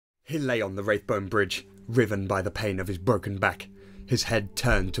He lay on the Wraithbone bridge, riven by the pain of his broken back, his head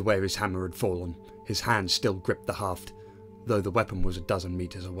turned to where his hammer had fallen, his hand still gripped the haft, though the weapon was a dozen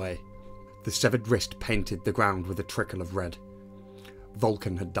meters away. The severed wrist painted the ground with a trickle of red.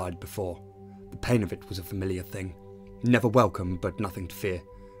 Vulkan had died before. The pain of it was a familiar thing. Never welcome, but nothing to fear.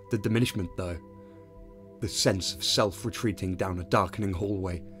 The diminishment, though. The sense of self retreating down a darkening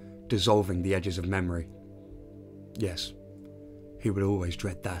hallway, dissolving the edges of memory. Yes, he would always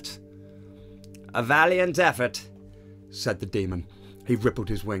dread that. "A valiant effort," said the demon. He rippled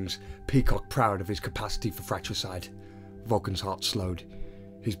his wings, peacock proud of his capacity for fratricide. Vulkan's heart slowed.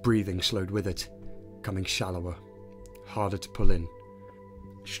 His breathing slowed with it, coming shallower, harder to pull in.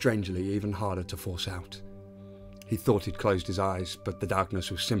 Strangely, even harder to force out. He thought he'd closed his eyes, but the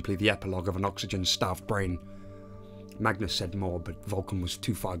darkness was simply the epilogue of an oxygen-starved brain. Magnus said more, but Vulkan was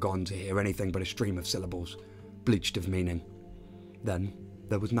too far gone to hear anything but a stream of syllables, bleached of meaning. Then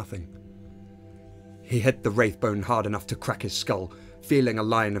there was nothing. He hit the Wraithbone hard enough to crack his skull, feeling a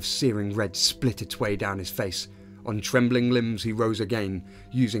line of searing red split its way down his face. On trembling limbs he rose again,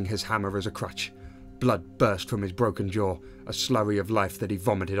 using his hammer as a crutch. Blood burst from his broken jaw, a slurry of life that he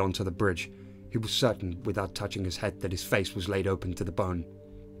vomited onto the bridge. He was certain, without touching his head, that his face was laid open to the bone.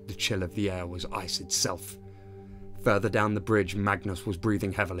 The chill of the air was ice itself. Further down the bridge, Magnus was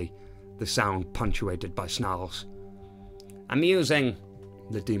breathing heavily, the sound punctuated by snarls. "Amusing,"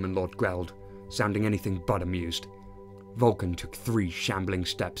 the Demon Lord growled, sounding anything but amused. Vulkan took 3 shambling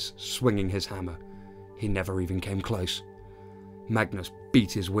steps, swinging his hammer. He never even came close. Magnus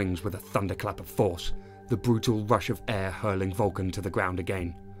beat his wings with a thunderclap of force, the brutal rush of air hurling Vulkan to the ground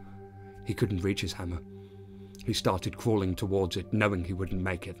again. He couldn't reach his hammer. He started crawling towards it, knowing he wouldn't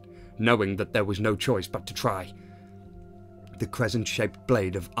make it, knowing that there was no choice but to try. The crescent-shaped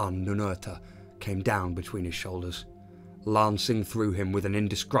blade of An-Nunurta came down between his shoulders, lancing through him with an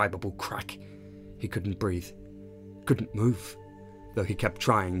indescribable crack. He couldn't breathe, couldn't move, though he kept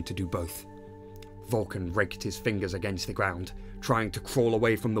trying to do both. Vulkan raked his fingers against the ground, trying to crawl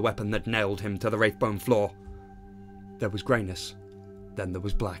away from the weapon that nailed him to the Wraithbone floor. There was greyness, then there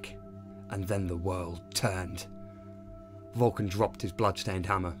was black, and then the world turned. Vulkan dropped his blood-stained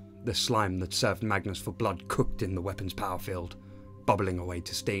hammer. The slime that served Magnus for blood cooked in the weapon's power field, bubbling away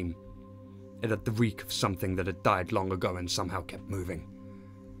to steam. It had the reek of something that had died long ago and somehow kept moving.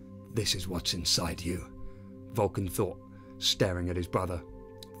 "This is what's inside you," Vulkan thought, staring at his brother.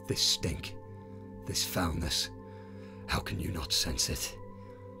 "This stink. This foulness. How can you not sense it?"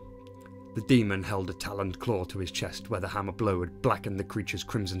 The demon held a taloned claw to his chest where the hammer blow had blackened the creature's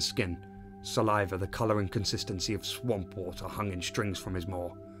crimson skin. Saliva, the colour and consistency of swamp water, hung in strings from his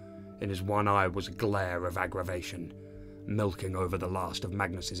maw. In his one eye was a glare of aggravation, milking over the last of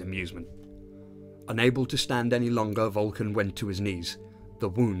Magnus's amusement. Unable to stand any longer, Vulkan went to his knees. The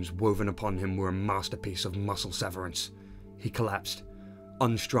wounds woven upon him were a masterpiece of muscle severance. He collapsed,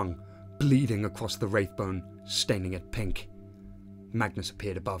 unstrung, bleeding across the Wraithbone, staining it pink. Magnus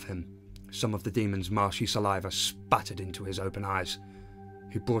appeared above him. Some of the demon's marshy saliva spattered into his open eyes.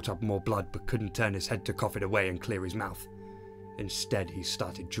 He brought up more blood but couldn't turn his head to cough it away and clear his mouth. Instead, he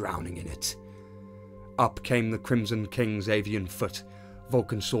started drowning in it. Up came the Crimson King's avian foot.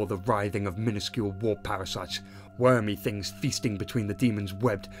 Vulkan saw the writhing of minuscule warp parasites, wormy things feasting between the demon's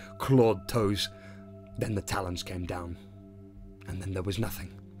webbed, clawed toes. Then the talons came down, and then there was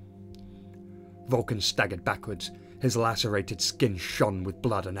nothing. Vulkan staggered backwards. His lacerated skin shone with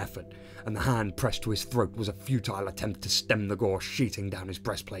blood and effort, and the hand pressed to his throat was a futile attempt to stem the gore sheeting down his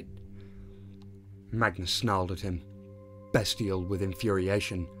breastplate. Magnus snarled at him, bestial with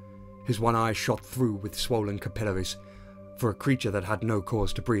infuriation. His one eye shot through with swollen capillaries. For a creature that had no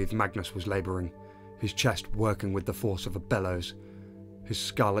cause to breathe, Magnus was labouring, his chest working with the force of a bellows, his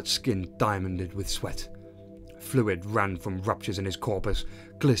scarlet skin diamonded with sweat. Fluid ran from ruptures in his corpus,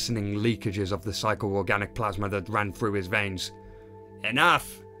 glistening leakages of the psycho-organic plasma that ran through his veins.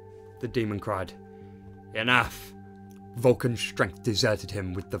 "Enough!" the demon cried. "Enough!" Vulkan's strength deserted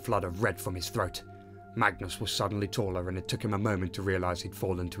him with the flood of red from his throat. Magnus was suddenly taller, and it took him a moment to realise he'd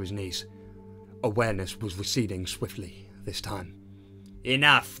fallen to his knees. Awareness was receding swiftly, this time.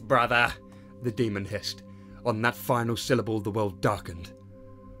 "Enough, brother!" the demon hissed. On that final syllable the world darkened.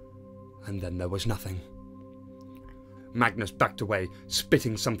 And then there was nothing. Magnus backed away,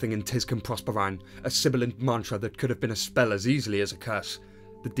 spitting something in Tiscan Prosperine, a sibilant mantra that could have been a spell as easily as a curse.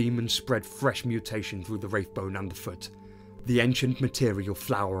 The demon spread fresh mutation through the Wraithbone underfoot, the ancient material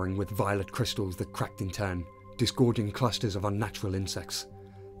flowering with violet crystals that cracked in turn, disgorging clusters of unnatural insects.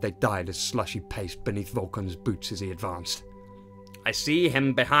 They died as slushy paste beneath Vulkan's boots as he advanced. "I see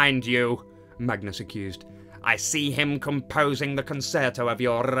him behind you," Magnus accused. I see him composing the concerto of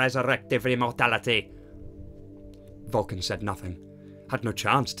your resurrective immortality. Vulkan said nothing, had no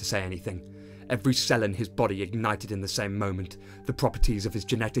chance to say anything. Every cell in his body ignited in the same moment. The properties of his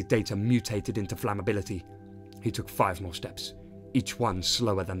genetic data mutated into flammability. He took 5 more steps, each one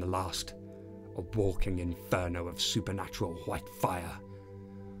slower than the last. A walking inferno of supernatural white fire.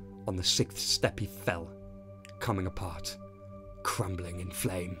 On the 6th step he fell, coming apart, crumbling in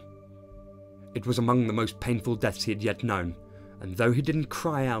flame. It was among the most painful deaths he had yet known, and though he didn't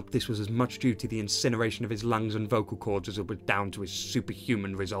cry out, this was as much due to the incineration of his lungs and vocal cords as it was down to his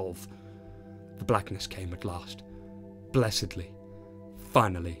superhuman resolve. The blackness came at last. Blessedly.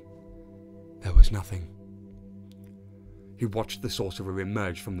 Finally. There was nothing. He watched the sorcerer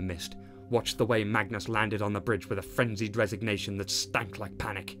emerge from the mist, watched the way Magnus landed on the bridge with a frenzied resignation that stank like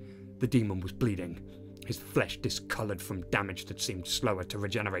panic. The demon was bleeding, his flesh discoloured from damage that seemed slower to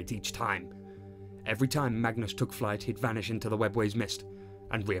regenerate each time. Every time Magnus took flight, he'd vanish into the webway's mist,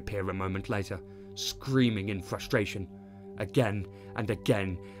 and reappear a moment later, screaming in frustration. Again and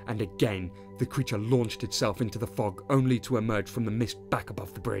again and again, the creature launched itself into the fog, only to emerge from the mist back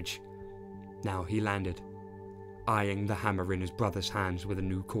above the bridge. Now he landed, eyeing the hammer in his brother's hands with a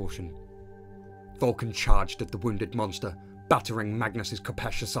new caution. Vulkan charged at the wounded monster, battering Magnus's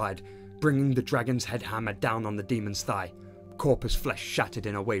Kopesh aside, bringing the dragon's head hammer down on the demon's thigh. Corpus flesh shattered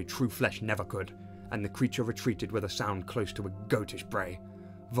in a way true flesh never could, and the creature retreated with a sound close to a goatish bray.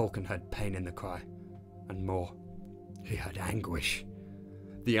 Vulkan heard pain in the cry, and more. He heard anguish.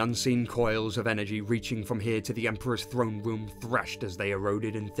 The unseen coils of energy reaching from here to the Emperor's throne room thrashed as they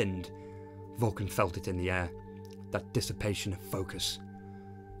eroded and thinned. Vulkan felt it in the air, that dissipation of focus.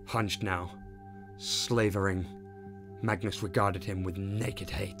 Hunched now, slavering, Magnus regarded him with naked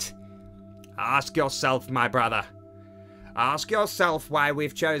hate. Ask yourself, my brother. Ask yourself why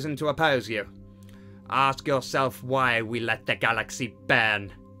we've chosen to oppose you. Ask yourself why we let the galaxy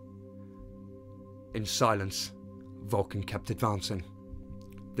burn. In silence, Vulkan kept advancing.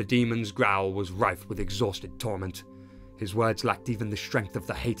 The demon's growl was rife with exhausted torment. His words lacked even the strength of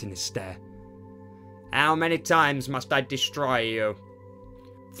the hate in his stare. How many times must I destroy you?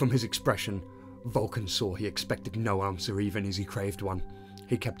 From his expression, Vulkan saw he expected no answer even as he craved one.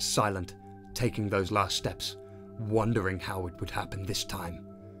 He kept silent, taking those last steps, wondering how it would happen this time.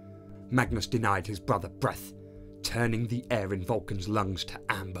 Magnus denied his brother breath, turning the air in Vulkan's lungs to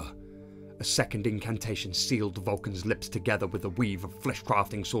amber. A second incantation sealed Vulkan's lips together with a weave of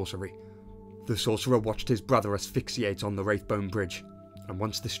flesh-crafting sorcery. The sorcerer watched his brother asphyxiate on the Wraithbone Bridge, and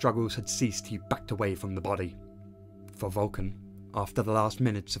once the struggles had ceased, he backed away from the body. For Vulkan, after the last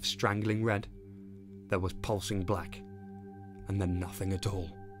minutes of strangling red, there was pulsing black, and then nothing at all.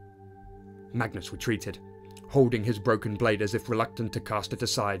 Magnus retreated, holding his broken blade as if reluctant to cast it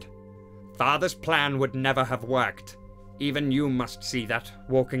aside. Father's plan would never have worked. Even you must see that,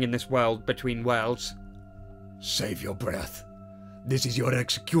 walking in this world between worlds. Save your breath. This is your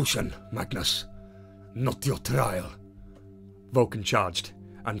execution, Magnus, not your trial. Vulkan charged,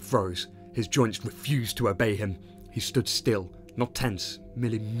 and froze. His joints refused to obey him. He stood still, not tense,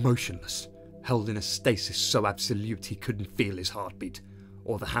 merely motionless, held in a stasis so absolute he couldn't feel his heartbeat,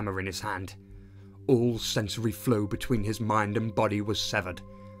 or the hammer in his hand. All sensory flow between his mind and body was severed.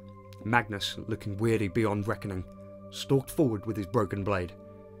 Magnus, looking weary beyond reckoning, stalked forward with his broken blade.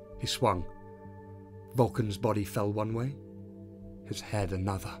 He swung. Vulkan's body fell one way, his head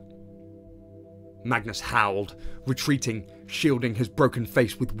another. Magnus howled, retreating, shielding his broken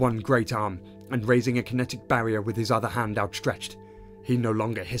face with one great arm, and raising a kinetic barrier with his other hand outstretched. He no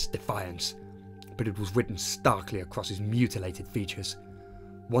longer hissed defiance, but it was written starkly across his mutilated features.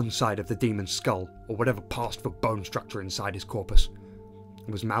 One side of the demon's skull, or whatever passed for bone structure inside his corpus,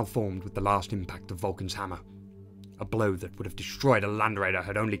 was malformed with the last impact of Vulkan's hammer. A blow that would have destroyed a Land Raider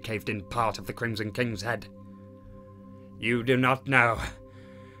had only caved in part of the Crimson King's head. You do not know,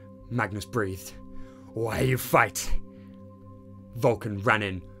 Magnus breathed, why you fight. Vulkan ran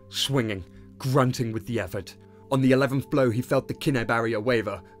in, swinging, grunting with the effort. On the 11th blow he felt the kine barrier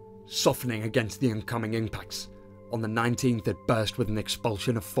waver, softening against the incoming impacts. On the 19th it burst with an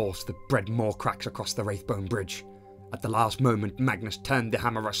expulsion of force that bred more cracks across the Wraithbone Bridge. At the last moment Magnus turned the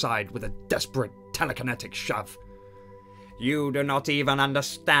hammer aside with a desperate telekinetic shove. You do not even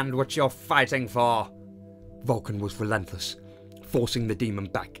understand what you're fighting for. Vulkan was relentless, forcing the demon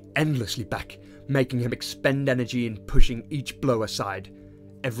back, endlessly back, making him expend energy in pushing each blow aside.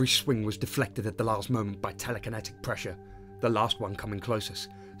 Every swing was deflected at the last moment by telekinetic pressure, the last one coming closest,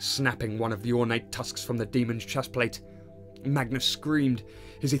 snapping one of the ornate tusks from the demon's chestplate. Magnus screamed,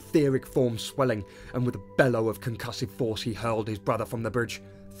 his etheric form swelling, and with a bellow of concussive force he hurled his brother from the bridge,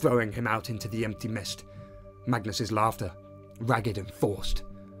 throwing him out into the empty mist. Magnus's laughter, ragged and forced,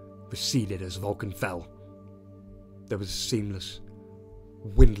 receded as Vulkan fell. There was a seamless,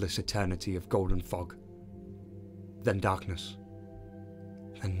 windless eternity of golden fog. Then darkness.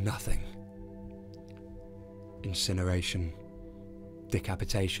 Then nothing. Incineration,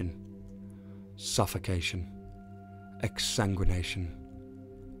 decapitation, suffocation, exsanguination,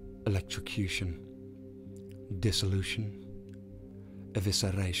 electrocution, dissolution,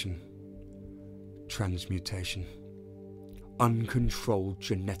 evisceration, transmutation. Uncontrolled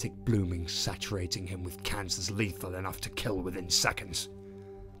genetic blooming saturating him with cancers lethal enough to kill within seconds.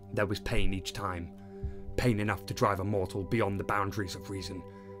 There was pain each time. Pain enough to drive a mortal beyond the boundaries of reason.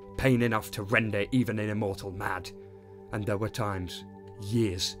 Pain enough to render even an immortal mad. And there were times,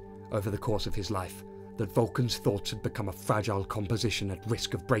 years, over the course of his life, that Vulkan's thoughts had become a fragile composition at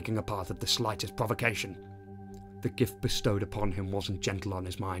risk of breaking apart at the slightest provocation. The gift bestowed upon him wasn't gentle on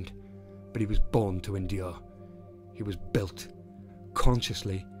his mind, but he was born to endure. He was built,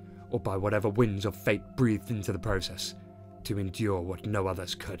 consciously or by whatever winds of fate breathed into the process, to endure what no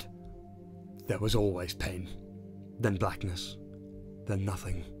others could. There was always pain, then blackness, then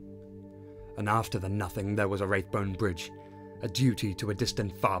nothing. And after the nothing there was a Wraithbone bridge, a duty to a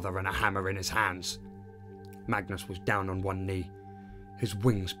distant father and a hammer in his hands. Magnus was down on one knee, his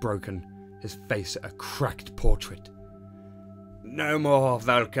wings broken, his face a cracked portrait. "No more,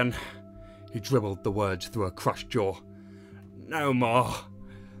 Vulkan." He dribbled the words through a crushed jaw. "No more."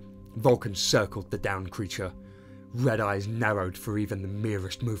 Vulkan circled the downed creature, red eyes narrowed for even the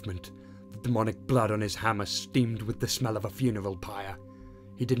merest movement. The demonic blood on his hammer steamed with the smell of a funeral pyre.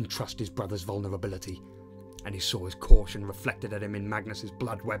 He didn't trust his brother's vulnerability, and he saw his caution reflected at him in Magnus's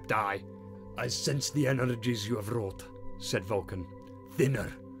blood-webbed eye. "I sense the energies you have wrought," said Vulkan.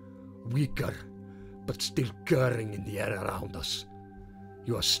 "Thinner, weaker, but still curring in the air around us.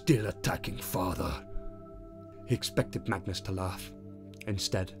 You are still attacking Father." He expected Magnus to laugh.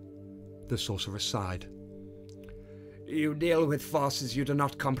 Instead, the sorcerer sighed. "You deal with forces you do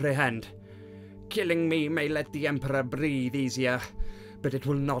not comprehend. Killing me may let the Emperor breathe easier, but it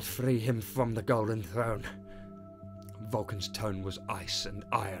will not free him from the Golden Throne." Vulkan's tone was ice and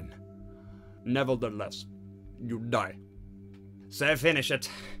iron. "Nevertheless, you die. So finish it."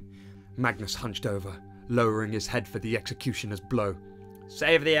 Magnus hunched over, lowering his head for the executioner's blow.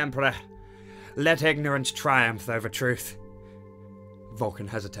 "Save the Emperor. Let ignorance triumph over truth." Vulkan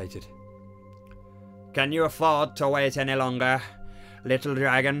hesitated. "Can you afford to wait any longer, little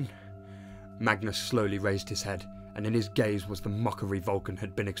dragon?" Magnus slowly raised his head, and in his gaze was the mockery Vulkan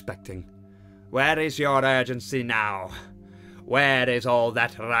had been expecting. "Where is your urgency now? Where is all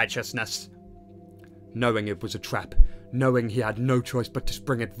that righteousness?" Knowing it was a trap, knowing he had no choice but to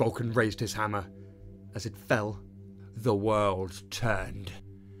spring it, Vulkan raised his hammer. As it fell, the world turned.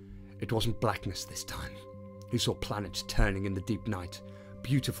 It wasn't blackness this time. He saw planets turning in the deep night,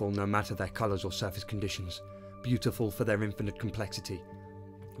 beautiful no matter their colours or surface conditions, beautiful for their infinite complexity.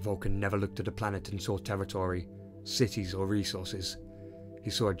 Vulkan never looked at a planet and saw territory, cities or resources. He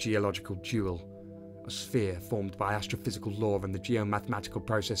saw a geological jewel, a sphere formed by astrophysical law and the geomathematical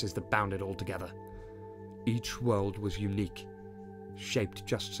processes that bound it all together. Each world was unique, shaped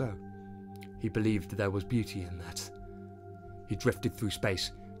just so. He believed there was beauty in that. He drifted through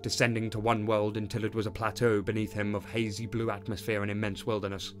space, descending to one world until it was a plateau beneath him of hazy blue atmosphere and immense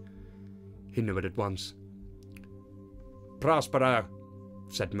wilderness. He knew it at once. "Prospero,"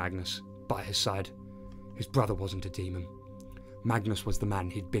 said Magnus, by his side. His brother wasn't a demon. Magnus was the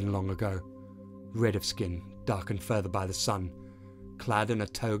man he'd been long ago, red of skin, darkened further by the sun, clad in a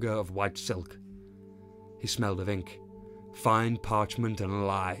toga of white silk. He smelled of ink, fine parchment and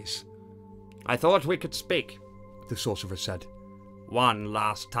lies. "I thought we could speak," the sorcerer said. "One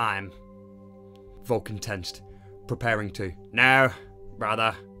last time." Vulkan tensed, preparing to. "No,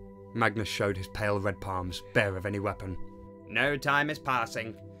 brother." Magnus showed his pale red palms, bare of any weapon. "No time is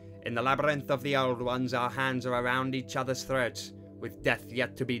passing. In the labyrinth of the Old Ones, our hands are around each other's throats, with death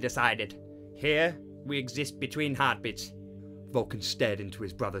yet to be decided. Here, we exist between heartbeats." Vulkan stared into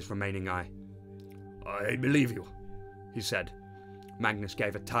his brother's remaining eye. "I believe you," he said. Magnus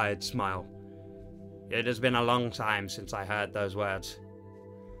gave a tired smile. "It has been a long time since I heard those words."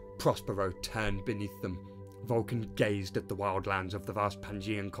 Prospero turned beneath them. Vulkan gazed at the wildlands of the vast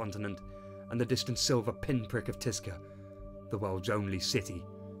Pangean continent and the distant silver pinprick of Tiska, the world's only city.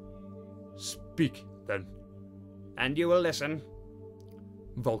 "Speak, then." "And you will listen?"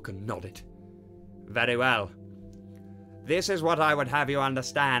 Vulkan nodded. "Very well. This is what I would have you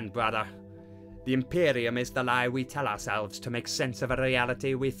understand, brother. The Imperium is the lie we tell ourselves to make sense of a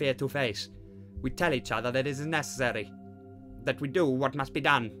reality we fear to face. We tell each other that it is necessary, that we do what must be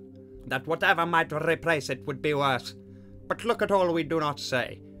done, that whatever might replace it would be worse. But look at all we do not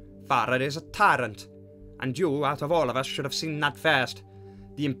say. Father is a tyrant, and you, out of all of us, should have seen that first.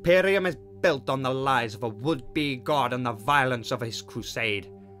 The Imperium is built on the lies of a would-be god and the violence of his crusade.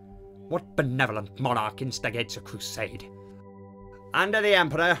 What benevolent monarch instigates a crusade? Under the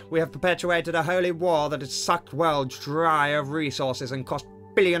Emperor, we have perpetuated a holy war that has sucked worlds dry of resources and cost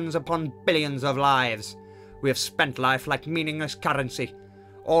billions upon billions of lives. We have spent life like meaningless currency,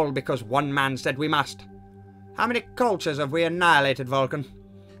 all because one man said we must. How many cultures have we annihilated, Vulkan?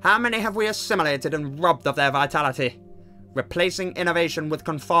 How many have we assimilated and robbed of their vitality, replacing innovation with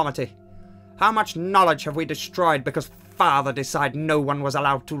conformity? How much knowledge have we destroyed because Father decided no one was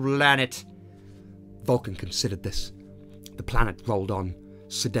allowed to learn it? Vulkan considered this. The planet rolled on,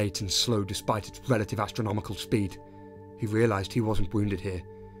 sedate and slow despite its relative astronomical speed. He realized he wasn't wounded here.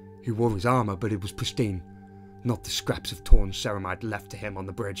 He wore his armor, but it was pristine, not the scraps of torn ceramide left to him on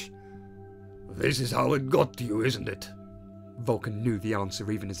the bridge. This is how it got to you, isn't it? Vulkan knew the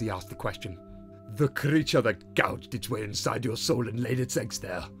answer even as he asked the question. The creature that gouged its way inside your soul and laid its eggs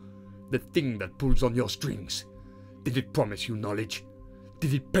there. The thing that pulls on your strings. Did it promise you knowledge?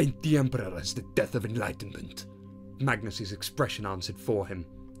 Did it paint the Emperor as the death of enlightenment? Magnus's expression answered for him.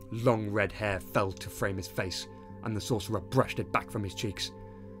 Long red hair fell to frame his face, and the sorcerer brushed it back from his cheeks.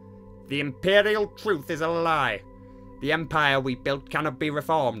 The imperial truth is a lie. The empire we built cannot be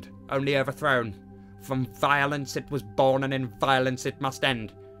reformed, only overthrown. From violence it was born, and in violence it must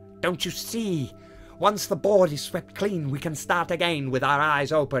end. Don't you see? Once the board is swept clean, we can start again with our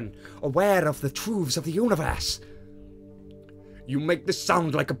eyes open, aware of the truths of the universe. You make this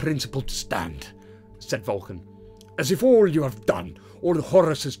sound like a principle to stand, said Vulkan. As if all you have done, all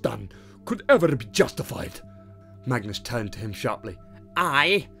Horus has done, could ever be justified. Magnus turned to him sharply.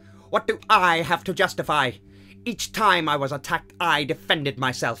 I? What do I have to justify? Each time I was attacked, I defended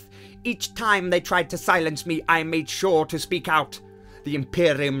myself. Each time they tried to silence me, I made sure to speak out. The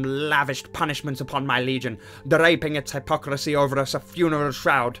Imperium lavished punishments upon my legion, draping its hypocrisy over us a funeral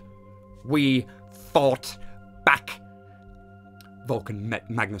shroud. We fought back. Vulkan met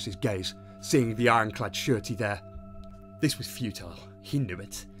Magnus's gaze, seeing the ironclad surety there. This was futile. He knew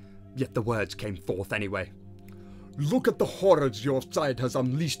it. Yet the words came forth anyway. Look at the horrors your side has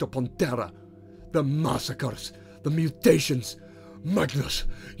unleashed upon Terra. The massacres, the mutations. Magnus,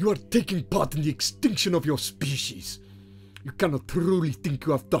 you are taking part in the extinction of your species. You cannot truly think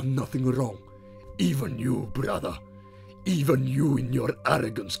you have done nothing wrong. Even you, brother. Even you in your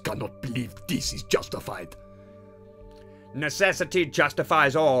arrogance cannot believe this is justified. Necessity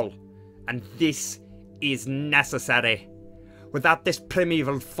justifies all, and this is necessary. Without this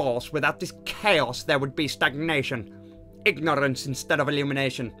primeval force, without this chaos, there would be stagnation. Ignorance instead of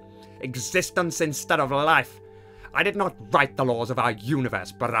illumination. Existence instead of life. I did not write the laws of our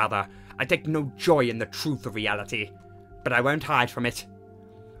universe, brother. I take no joy in the truth of reality, but I won't hide from it.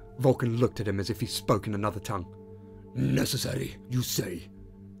 Vulkan looked at him as if he spoke in another tongue. Necessary, you say?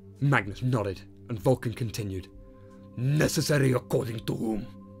 Magnus nodded, and Vulkan continued. Necessary according to whom?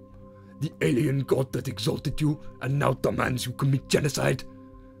 The alien god that exalted you and now demands you commit genocide?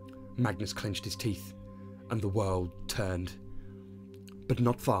 Magnus clenched his teeth, and the world turned. But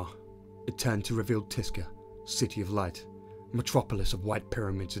not far. It turned to reveal Tiska, city of light, metropolis of white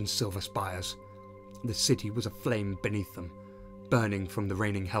pyramids and silver spires. The city was aflame beneath them, burning from the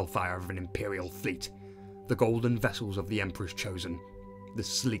raining hellfire of an imperial fleet, the golden vessels of the Emperor's chosen, the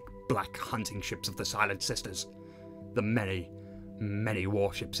sleek black hunting ships of the Silent Sisters, the many, many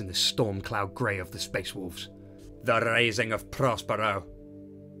warships in the storm cloud grey of the Space Wolves. The raising of Prospero.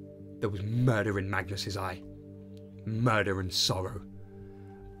 There was murder in Magnus's eye. Murder and sorrow.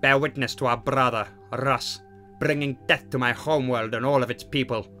 Bear witness to our brother, Russ, bringing death to my homeworld and all of its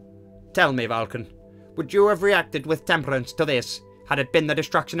people. Tell me, Vulkan, would you have reacted with temperance to this, had it been the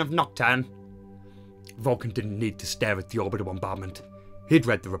destruction of Nocturne? Vulkan didn't need to stare at the orbital bombardment. He'd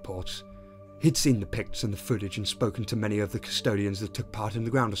read the reports. He'd seen the pics and the footage and spoken to many of the custodians that took part in the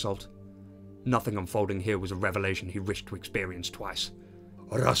ground assault. Nothing unfolding here was a revelation he wished to experience twice.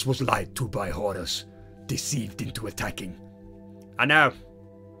 Russ was lied to by Horus, deceived into attacking. I know.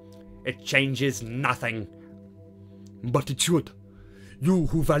 It changes nothing. But it should. You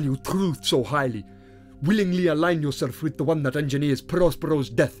who value truth so highly, willingly align yourself with the one that engineers Prospero's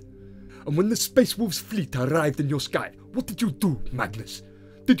death. And when the Space Wolves fleet arrived in your sky, what did you do, Magnus?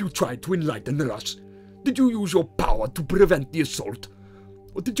 Did you try to enlighten Russ? Did you use your power to prevent the assault?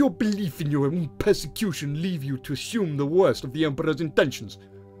 Or did your belief in your own persecution leave you to assume the worst of the Emperor's intentions?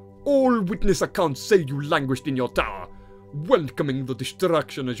 All witness accounts say you languished in your tower, welcoming the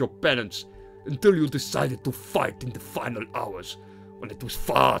destruction as your penance, until you decided to fight in the final hours, and it was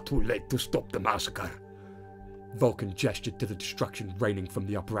far too late to stop the massacre. Vulkan gestured to the destruction raining from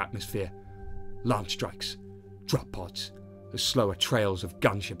the upper atmosphere. Lance strikes, drop pods, the slower trails of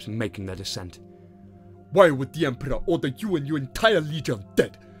gunships making their descent. Why would the Emperor order you and your entire legion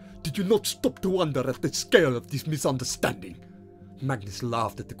dead? Did you not stop to wonder at the scale of this misunderstanding? Magnus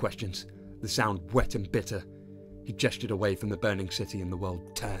laughed at the questions, the sound wet and bitter. He gestured away from the burning city and the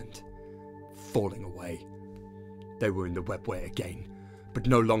world turned, falling away. They were in the webway again, but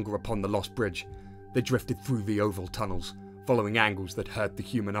no longer upon the lost bridge. They drifted through the oval tunnels, following angles that hurt the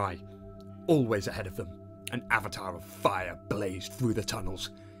human eye. Always ahead of them, an avatar of fire blazed through the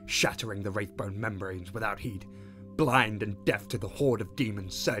tunnels, shattering the wraithbone membranes without heed, blind and deaf to the horde of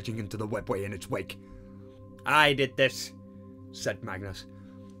demons surging into the webway in its wake. "I did this," said Magnus.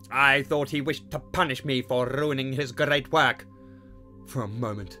 "I thought he wished to punish me for ruining his great work." For a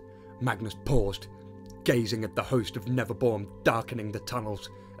moment, Magnus paused, gazing at the host of Neverborn darkening the tunnels,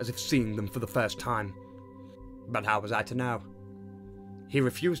 as if seeing them for the first time. But how was I to know? He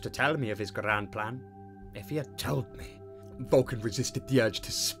refused to tell me of his grand plan. If he had told me... Vulkan resisted the urge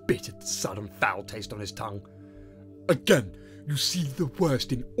to spit at the sudden foul taste on his tongue. Again, you see the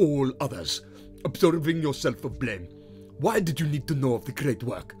worst in all others, absolving yourself of blame. Why did you need to know of the great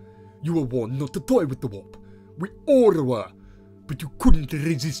work? You were warned not to toy with the warp. We all were. But you couldn't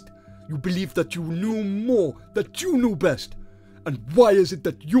resist. You believed that you knew more, that you knew best. And why is it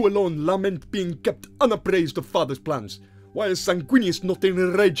that you alone lament being kept unappraised of Father's plans? Why is Sanguinius not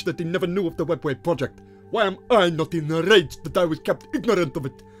enraged that he never knew of the Webway project? Why am I not enraged that I was kept ignorant of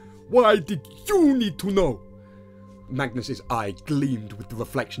it? Why did you need to know? Magnus's eye gleamed with the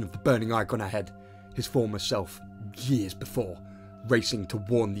reflection of the burning icon ahead, his former self, years before, racing to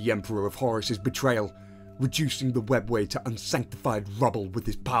warn the Emperor of Horus's betrayal, reducing the Webway to unsanctified rubble with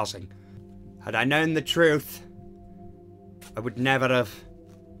his passing. Had I known the truth, I would never have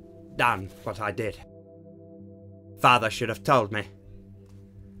done what I did. Father should have told me.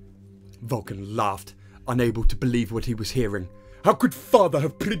 Vulkan laughed, unable to believe what he was hearing. How could Father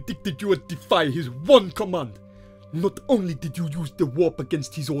have predicted you would defy his one command? Not only did you use the warp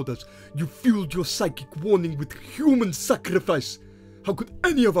against his orders, you fueled your psychic warning with human sacrifice. How could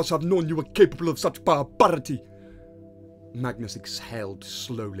any of us have known you were capable of such barbarity? Magnus exhaled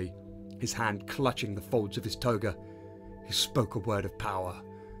slowly, his hand clutching the folds of his toga. He spoke a word of power,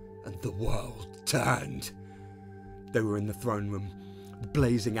 and the world turned. They were in the throne room. The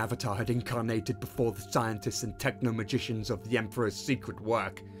blazing avatar had incarnated before the scientists and techno-magicians of the Emperor's secret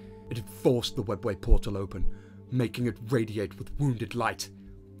work. It had forced the Webway portal open, making it radiate with wounded light.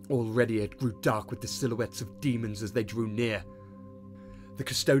 Already it grew dark with the silhouettes of demons as they drew near. The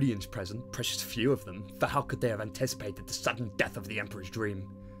custodians present, precious few of them, for how could they have anticipated the sudden death of the Emperor's dream,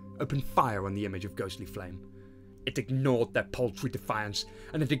 opened fire on the image of ghostly flame. It ignored their paltry defiance,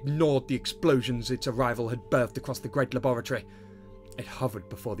 and it ignored the explosions its arrival had birthed across the great laboratory. It hovered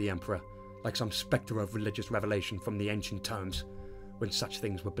before the Emperor, like some spectre of religious revelation from the ancient tomes, when such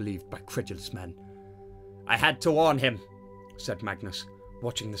things were believed by credulous men. "I had to warn him," said Magnus,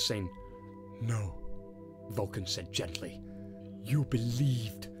 watching the scene. No, Vulkan said gently. You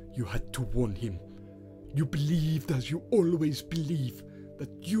believed you had to warn him. You believed, as you always believe,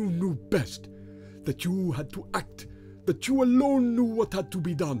 that you knew best, that you had to act, that you alone knew what had to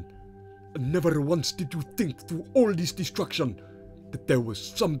be done. And never once did you think through all this destruction that there was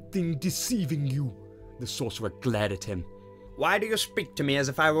something deceiving you. The sorcerer glared at him. "Why do you speak to me as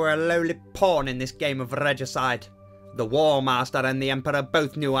if I were a lowly pawn in this game of regicide? The War Master and the Emperor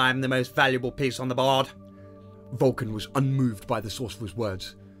both knew I am the most valuable piece on the board." Vulkan was unmoved by the sorcerer's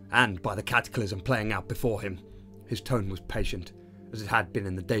words, and by the cataclysm playing out before him. His tone was patient, as it had been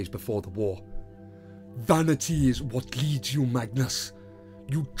in the days before the war. Vanity is what leads you, Magnus.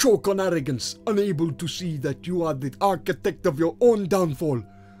 You choke on arrogance, unable to see that you are the architect of your own downfall.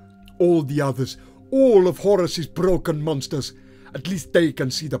 All the others, all of Horus's broken monsters, at least they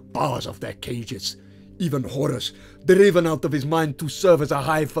can see the bars of their cages. Even Horus, driven out of his mind to serve as a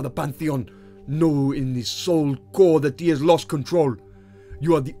hive for the Pantheon, know in his soul core that he has lost control.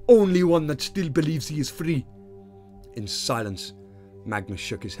 You are the only one that still believes he is free. In silence, Magnus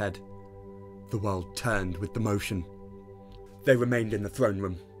shook his head. The world turned with the motion. They remained in the throne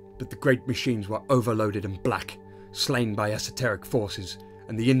room, but the great machines were overloaded and black, slain by esoteric forces,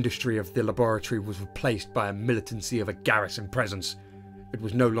 and the industry of the laboratory was replaced by a militancy of a garrison presence. It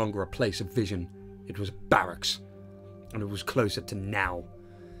was no longer a place of vision, it was a barracks, and it was closer to now.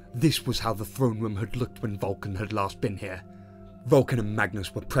 This was how the throne room had looked when Vulkan had last been here. Vulkan and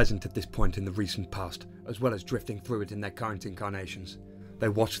Magnus were present at this point in the recent past, as well as drifting through it in their current incarnations. They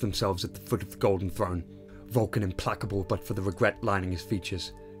watched themselves at the foot of the Golden Throne. Vulkan implacable but for the regret lining his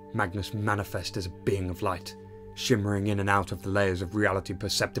features, Magnus manifest as a being of light, shimmering in and out of the layers of reality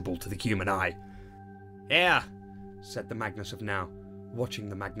perceptible to the human eye. Here, Said the Magnus of now, watching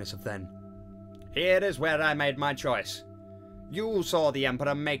the Magnus of then. here is where I made my choice. You saw the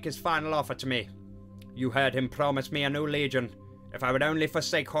Emperor make his final offer to me. You heard him promise me a new legion, if I would only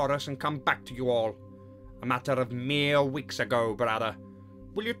forsake Horus and come back to you all. A matter of mere weeks ago, brother.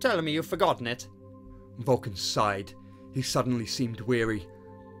 Will you tell me you've forgotten it? Vulkan sighed. He suddenly seemed weary.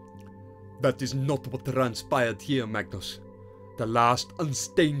 That is not what transpired here, Magnus. The last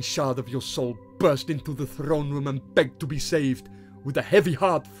unstained shard of your soul burst into the throne room and begged to be saved. With a heavy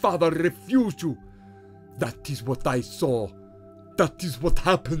heart, Father refused you. That is what I saw. That is what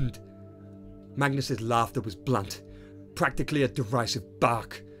happened. Magnus's laughter was blunt, practically a derisive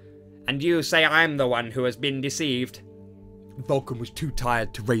bark. And you say I'm the one who has been deceived? Vulkan was too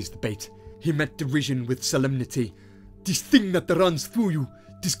tired to raise the bait. He met derision with solemnity. This thing that runs through you,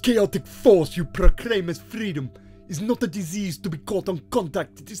 this chaotic force you proclaim as freedom, is not a disease to be caught on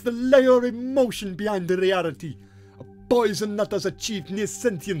contact. It is the layer of emotion behind the reality. A poison that has achieved near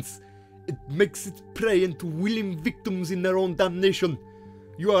sentience. It makes its prey into willing victims in their own damnation.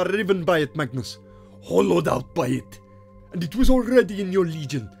 You are riven by it, Magnus. Hollowed out by it. And it was already in your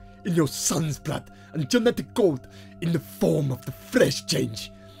legion, in your son's blood and genetic code, in the form of the fresh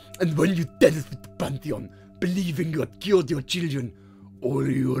change. And when you dealt with the Pantheon, believing you had cured your children, all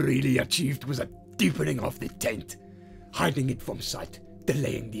you really achieved was a deepening of the tent, hiding it from sight,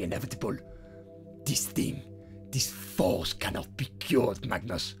 delaying the inevitable. This thing, this force cannot be cured,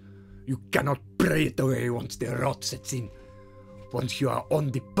 Magnus. You cannot pray it away once the rot sets in. Once you are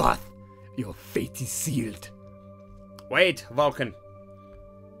on the path, your fate is sealed. Wait, Vulkan.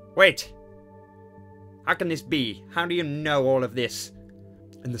 Wait. How can this be? How do you know all of this?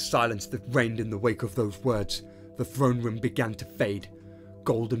 In the silence that reigned in the wake of those words, the throne room began to fade.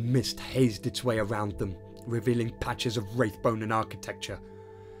 Golden mist hazed its way around them, revealing patches of wraithbone and architecture.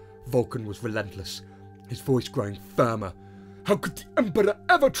 Vulkan was relentless, his voice growing firmer. How could the Emperor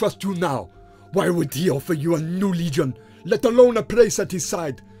ever trust you now? Why would he offer you a new legion, let alone a place at his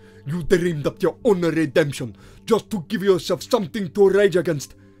side? You dreamed up your own redemption, just to give yourself something to rage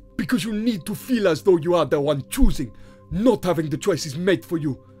against, because you need to feel as though you are the one choosing, not having the choices made for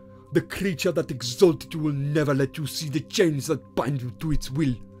you. The creature that exalted you will never let you see the chains that bind you to its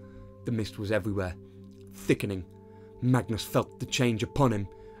will. The mist was everywhere, thickening. Magnus felt the change upon him,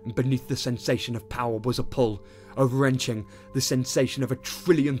 and beneath the sensation of power was a pull, a wrenching, the sensation of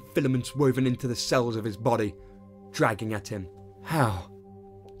 1,000,000,000,000 filaments woven into the cells of his body, dragging at him. How?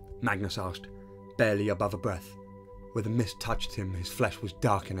 Magnus asked, barely above a breath. Where the mist touched him, his flesh was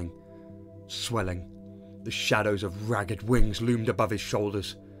darkening, swelling. The shadows of ragged wings loomed above his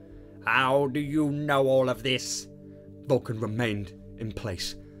shoulders. How do you know all of this? Vulkan remained in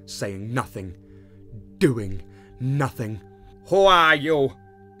place, saying nothing, doing nothing. Who are you?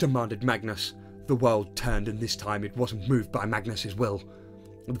 Demanded Magnus. The world turned, and this time it wasn't moved by Magnus's will.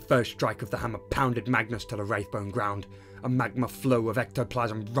 The first strike of the hammer pounded Magnus to the wraithbone ground, a magma flow of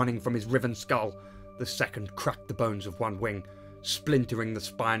ectoplasm running from his riven skull. The second cracked the bones of one wing, splintering the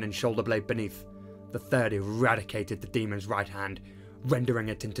spine and shoulder blade beneath. The third eradicated the demon's right hand, rendering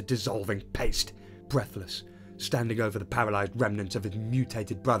it into dissolving paste. Breathless, standing over the paralyzed remnants of his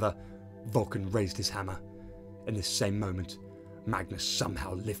mutated brother, Vulkan raised his hammer. In this same moment, Magnus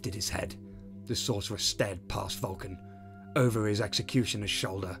somehow lifted his head. The sorcerer stared past Vulkan, over his executioner's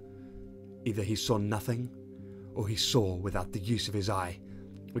shoulder. Either he saw nothing, or he saw without the use of his eye,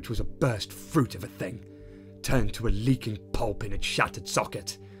 which was a burst fruit of a thing, turned to a leaking pulp in its shattered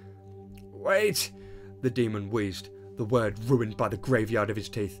socket. Wait, the demon wheezed, the word ruined by the graveyard of his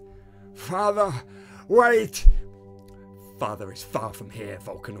teeth. Father, wait! Father is far from here,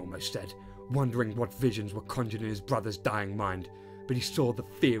 Vulkan almost said, wondering what visions were conjured in his brother's dying mind, but he saw the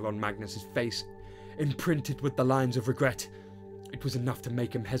fear on Magnus's face, imprinted with the lines of regret. It was enough to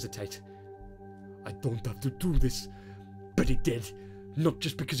make him hesitate. I don't have to do this, but he did. Not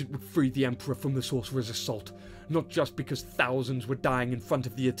just because it would free the Emperor from the sorcerer's assault, not just because thousands were dying in front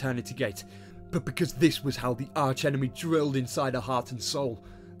of the Eternity Gate, but because this was how the archenemy drilled inside her heart and soul.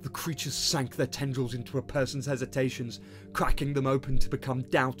 The creatures sank their tendrils into a person's hesitations, cracking them open to become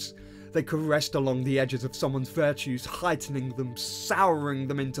doubts. They caressed along the edges of someone's virtues, heightening them, souring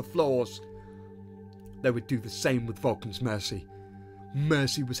them into flaws. They would do the same with Vulkan's mercy.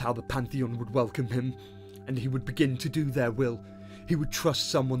 Mercy was how the Pantheon would welcome him, and he would begin to do their will. He would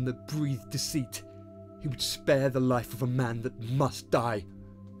trust someone that breathed deceit. He would spare the life of a man that must die.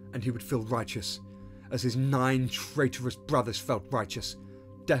 And he would feel righteous, as his 9 traitorous brothers felt righteous,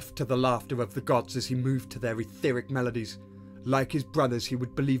 deaf to the laughter of the gods as he moved to their etheric melodies. Like his brothers, he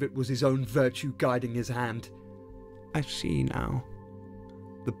would believe it was his own virtue guiding his hand. I see now,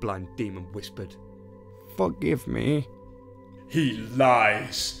 the blind demon whispered. Forgive me. He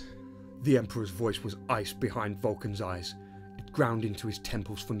lies! The Emperor's voice was ice behind Vulkan's eyes. It ground into his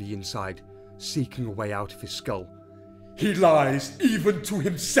temples from the inside, seeking a way out of his skull. He lies even to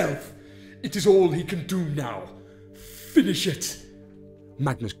himself! It is all he can do now. Finish it!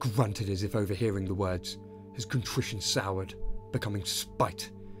 Magnus grunted as if overhearing the words. His contrition soured, becoming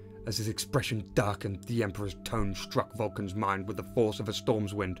spite. As his expression darkened, the Emperor's tone struck Vulkan's mind with the force of a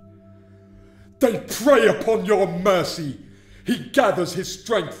storm's wind. They prey upon your mercy! He gathers his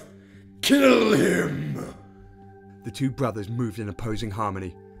strength! Kill him! The two brothers moved in opposing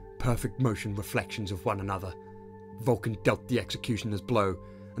harmony, perfect motion reflections of one another. Vulkan dealt the executioner's blow,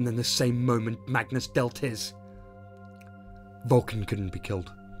 and then the same moment Magnus dealt his. Vulkan couldn't be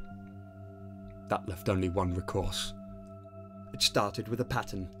killed. That left only one recourse. It started with a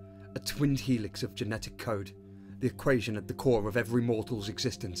pattern, a twinned helix of genetic code, the equation at the core of every mortal's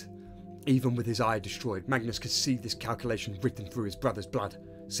existence. Even with his eye destroyed, Magnus could see this calculation written through his brother's blood.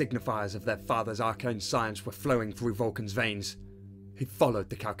 Signifiers of their father's arcane science were flowing through Vulkan's veins. He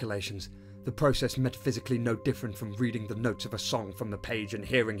followed the calculations, the process metaphysically no different from reading the notes of a song from the page and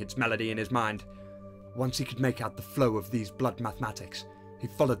hearing its melody in his mind. Once he could make out the flow of these blood mathematics, he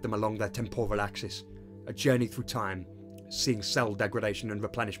followed them along their temporal axis, a journey through time, seeing cell degradation and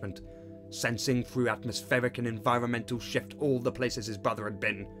replenishment, sensing through atmospheric and environmental shift all the places his brother had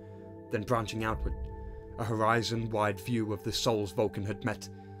been, then branching outward, a horizon-wide view of the souls Vulkan had met,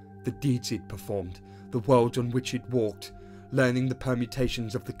 the deeds he'd performed, the worlds on which he'd walked, learning the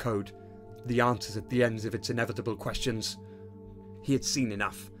permutations of the code, the answers at the ends of its inevitable questions. He had seen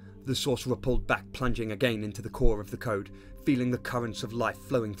enough. The sorcerer pulled back, plunging again into the core of the code, feeling the currents of life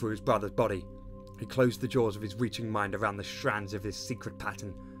flowing through his brother's body. He closed the jaws of his reaching mind around the strands of his secret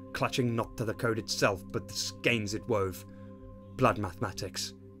pattern, clutching not to the code itself, but the skeins it wove. Blood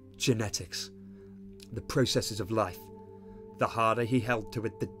mathematics, genetics, the processes of life. The harder he held to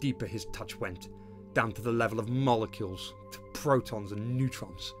it, the deeper his touch went, down to the level of molecules, to protons and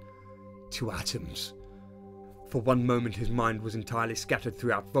neutrons, to atoms. For one moment his mind was entirely scattered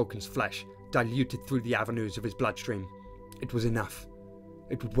throughout Vulkan's flesh, diluted through the avenues of his bloodstream. It was enough.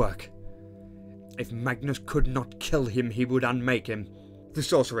 It would work. If Magnus could not kill him, he would unmake him. The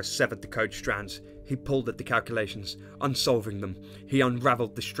sorcerer severed the code strands. He pulled at the calculations, unsolving them. He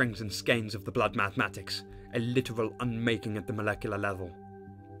unravelled the strings and skeins of the blood mathematics, a literal unmaking at the molecular level.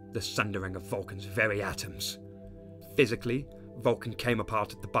 The sundering of Vulkan's very atoms. Physically, Vulkan came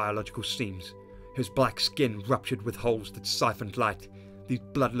apart at the biological seams. His black skin ruptured with holes that siphoned light. These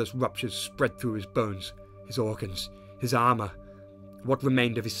bloodless ruptures spread through his bones, his organs, his armour. What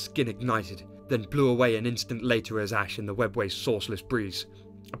remained of his skin ignited, then blew away an instant later as ash in the webway's sourceless breeze.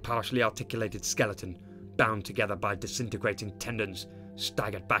 A partially articulated skeleton, bound together by disintegrating tendons,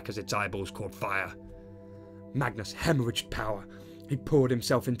 staggered back as its eyeballs caught fire. Magnus hemorrhaged power. He poured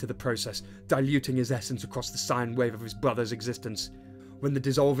himself into the process, diluting his essence across the sine wave of his brother's existence. When the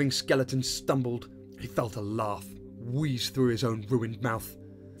dissolving skeleton stumbled, he felt a laugh wheeze through his own ruined mouth.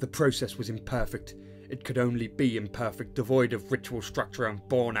 The process was imperfect. It could only be imperfect, devoid of ritual structure and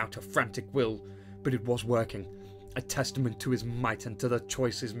born out of frantic will, but it was working, a testament to his might and to the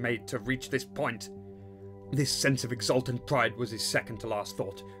choices made to reach this point. This sense of exultant pride was his second to last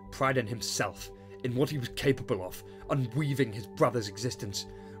thought, pride in himself, in what he was capable of, unweaving his brother's existence,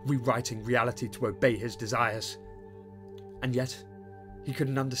 rewriting reality to obey his desires. And yet, he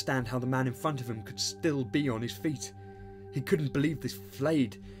couldn't understand how the man in front of him could still be on his feet. He couldn't believe this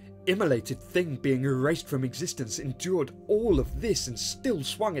flayed, immolated thing being erased from existence endured all of this and still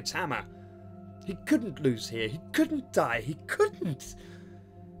swung its hammer. He couldn't lose here, he couldn't die, he couldn't!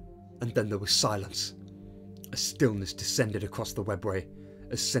 And then there was silence. A stillness descended across the webway,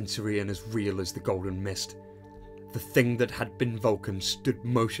 as sensory and as real as the golden mist. The thing that had been Vulkan stood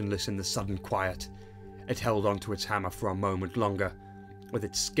motionless in the sudden quiet. It held onto its hammer for a moment longer. With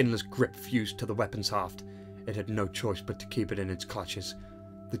its skinless grip fused to the weapon's haft, it had no choice but to keep it in its clutches.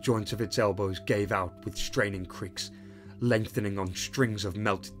 The joints of its elbows gave out with straining creaks, lengthening on strings of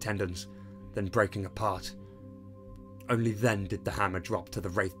melted tendons, then breaking apart. Only then did the hammer drop to the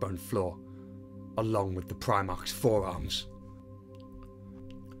wraithbone floor, along with the Primarch's forearms.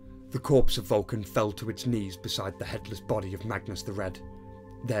 The corpse of Vulkan fell to its knees beside the headless body of Magnus the Red.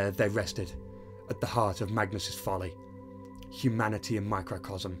 There they rested, at the heart of Magnus's folly. Humanity in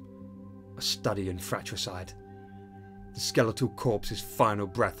microcosm, a study in fratricide. The skeletal corpse's final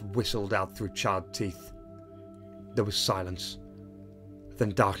breath whistled out through charred teeth. There was silence. then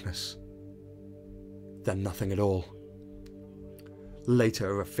darkness, then nothing at all.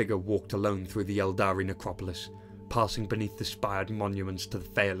 Later, a figure walked alone through the Eldari necropolis, passing beneath the spired monuments to the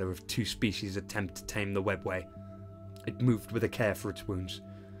failure of 2 species' attempt to tame the webway. It moved with a care for its wounds,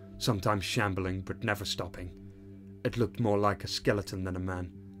 sometimes shambling but never stopping. It looked more like a skeleton than a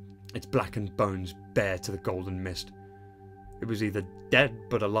man, its blackened bones bare to the golden mist. It was either dead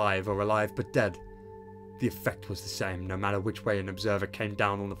but alive, or alive but dead. The effect was the same, no matter which way an observer came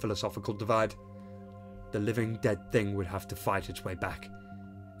down on the philosophical divide. The living dead thing would have to fight its way back.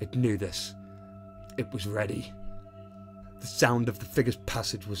 It knew this. It was ready. The sound of the figure's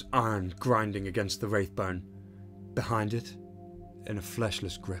passage was iron grinding against the wraithbone. Behind it, in a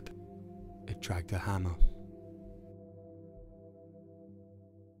fleshless grip, it dragged a hammer.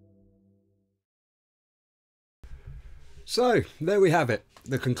 So, there we have it.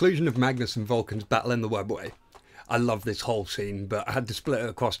 The conclusion of Magnus and Vulkan's battle in the webway. I love this whole scene, but I had to split it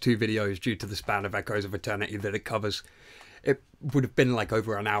across 2 videos due to the span of Echoes of Eternity that it covers. It would have been like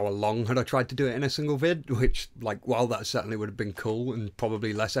over an hour long had I tried to do it in a single vid, which, like, while that certainly would have been cool and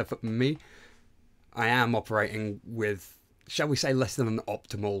probably less effort than me, I am operating with, shall we say, less than an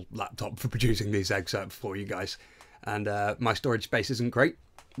optimal laptop for producing these excerpts for you guys. And my storage space isn't great.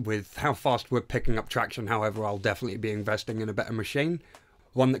 With how fast we're picking up traction, however, I'll definitely be investing in a better machine.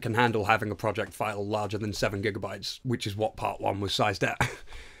 One that can handle having a project file larger than 7 GB, which is what part 1 was sized at.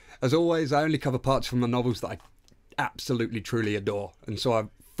 As always, I only cover parts from the novels that I absolutely truly adore, and so I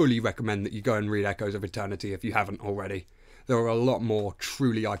fully recommend that you go and read Echoes of Eternity if you haven't already. There are a lot more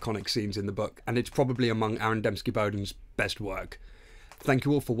truly iconic scenes in the book, and it's probably among Aaron Dembski-Bowden's best work. Thank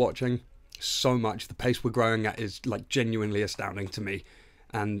you all for watching so much. The pace we're growing at is like genuinely astounding to me,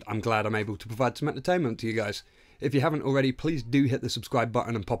 and I'm glad I'm able to provide some entertainment to you guys. If you haven't already, please do hit the subscribe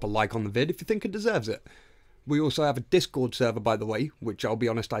button and pop a like on the vid if you think it deserves it. We also have a Discord server, by the way, which I'll be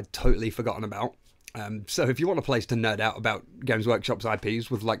honest, I'd totally forgotten about. So if you want a place to nerd out about Games Workshop's IPs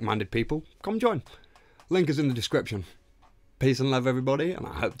with like-minded people, come join. Link is in the description. Peace and love, everybody, and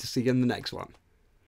I hope to see you in the next one.